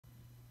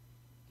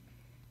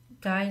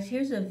Guys,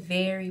 here's a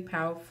very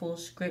powerful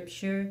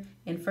scripture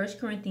in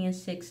First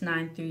Corinthians 6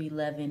 9 through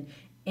 11.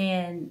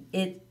 And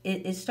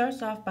it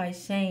starts off by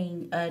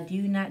saying, do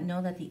you not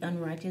know that the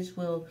unrighteous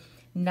will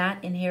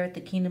not inherit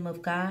the kingdom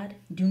of God?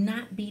 Do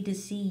not be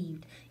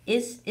deceived.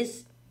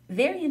 It's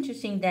very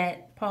interesting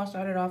that Paul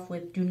started off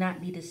with, do not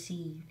be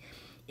deceived.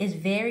 It's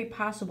very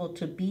possible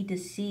to be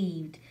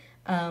deceived.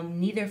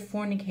 Neither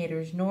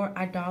fornicators, nor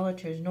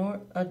idolaters,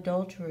 nor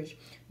adulterers,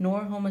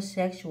 nor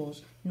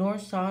homosexuals, nor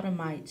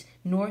sodomites,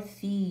 nor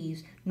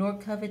thieves, nor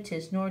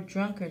covetous, nor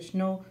drunkards,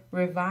 no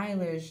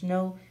revilers,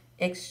 no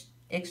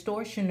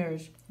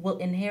extortioners will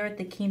inherit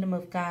the kingdom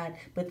of God.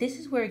 But this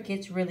is where it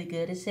gets really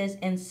good. It says,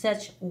 and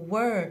such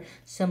were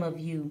some of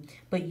you,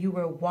 but you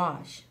were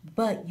washed,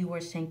 but you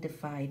were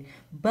sanctified,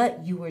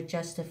 but you were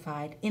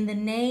justified in the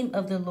name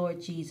of the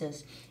Lord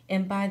Jesus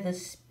and by the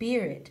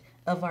Spirit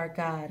of our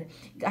God.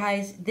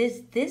 Guys,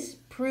 this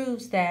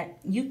proves that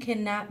you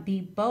cannot be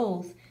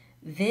both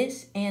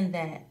this and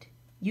that.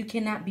 You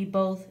cannot be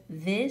both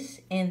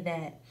this and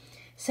that.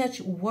 Such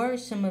were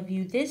some of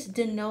you. This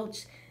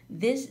denotes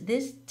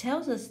this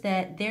tells us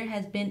that there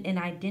has been an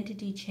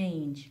identity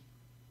change.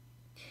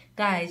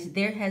 Guys,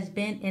 there has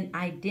been an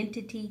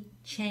identity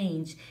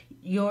change.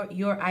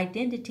 Your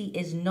identity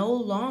is no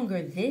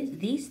longer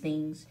these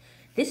things.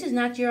 This is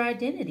not your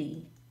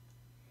identity.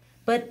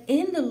 But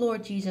in the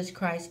Lord Jesus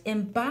Christ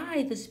and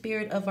by the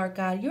Spirit of our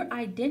God, your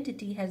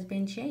identity has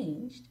been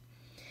changed.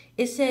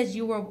 It says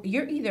you're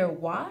either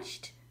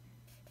washed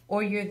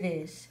or you're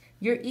this.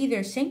 You're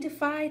either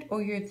sanctified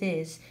or you're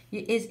this.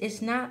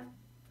 It's not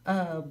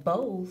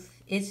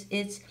both.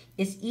 It's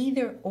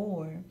either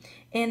or.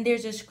 And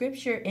there's a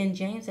scripture in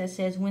James that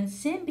says, when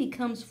sin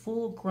becomes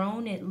full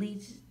grown, it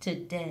leads to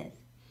death.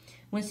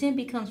 When sin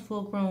becomes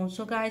full grown.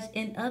 So guys,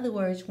 in other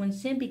words, when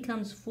sin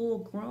becomes full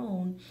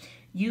grown,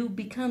 you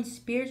become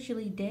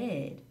spiritually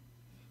dead.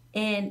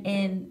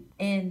 And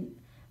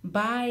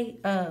by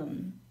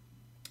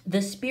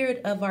the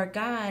Spirit of our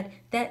God,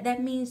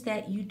 that means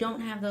that you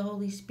don't have the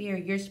Holy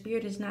Spirit. Your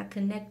spirit is not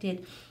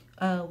connected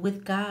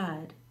with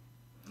God.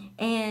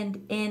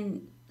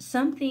 And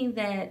something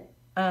that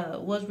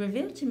was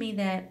revealed to me,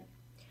 that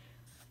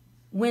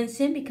when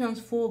sin becomes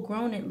full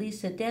grown, it leads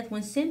to death.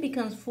 When sin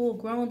becomes full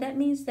grown, that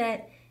means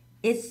that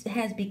it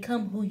has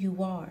become who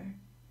you are.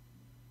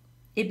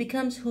 It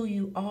becomes who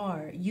you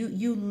are.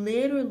 You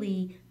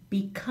literally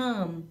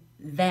become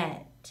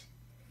that.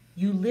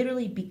 You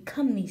literally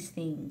become these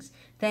things.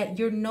 That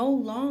you no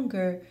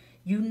longer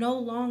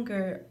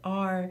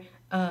are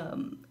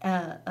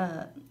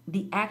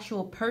the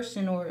actual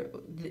person, or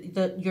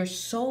your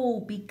soul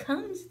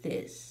becomes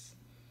this.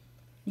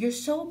 Your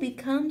soul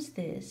becomes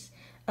this.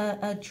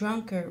 A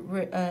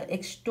drunkard,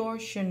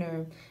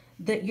 extortioner.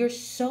 Your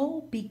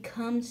soul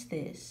becomes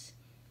this.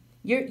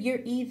 You're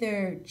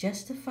either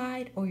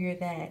justified or you're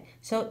that.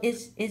 So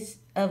it's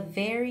a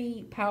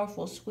very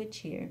powerful switch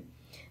here.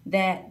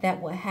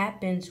 That what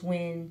happens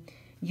when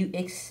you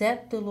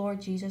accept the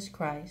Lord Jesus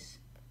Christ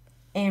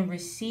and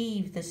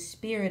receive the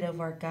Spirit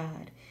of our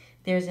God.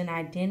 There's an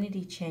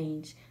identity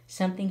change.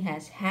 Something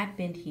has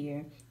happened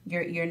here.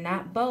 You're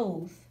not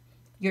both.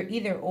 You're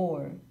either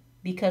or.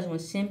 Because when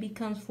sin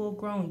becomes full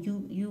grown,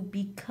 you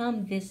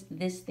become this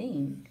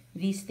thing,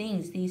 these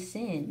things, these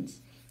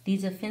sins,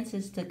 these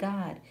offenses to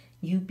God.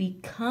 You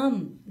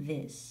become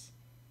this.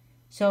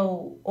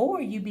 So,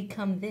 or you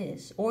become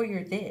this, or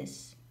you're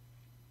this.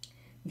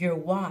 You're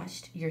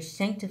washed, you're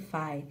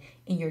sanctified,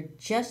 and you're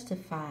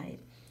justified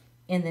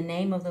in the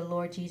name of the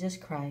Lord Jesus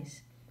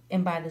Christ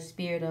and by the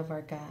Spirit of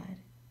our God.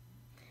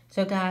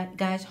 So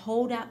guys,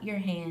 hold out your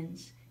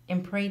hands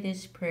and pray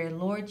this prayer.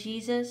 Lord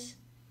Jesus,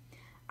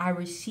 I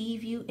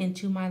receive you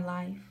into my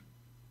life.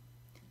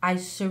 I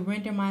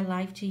surrender my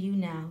life to you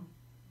now.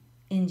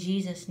 In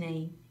Jesus'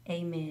 name,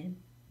 amen.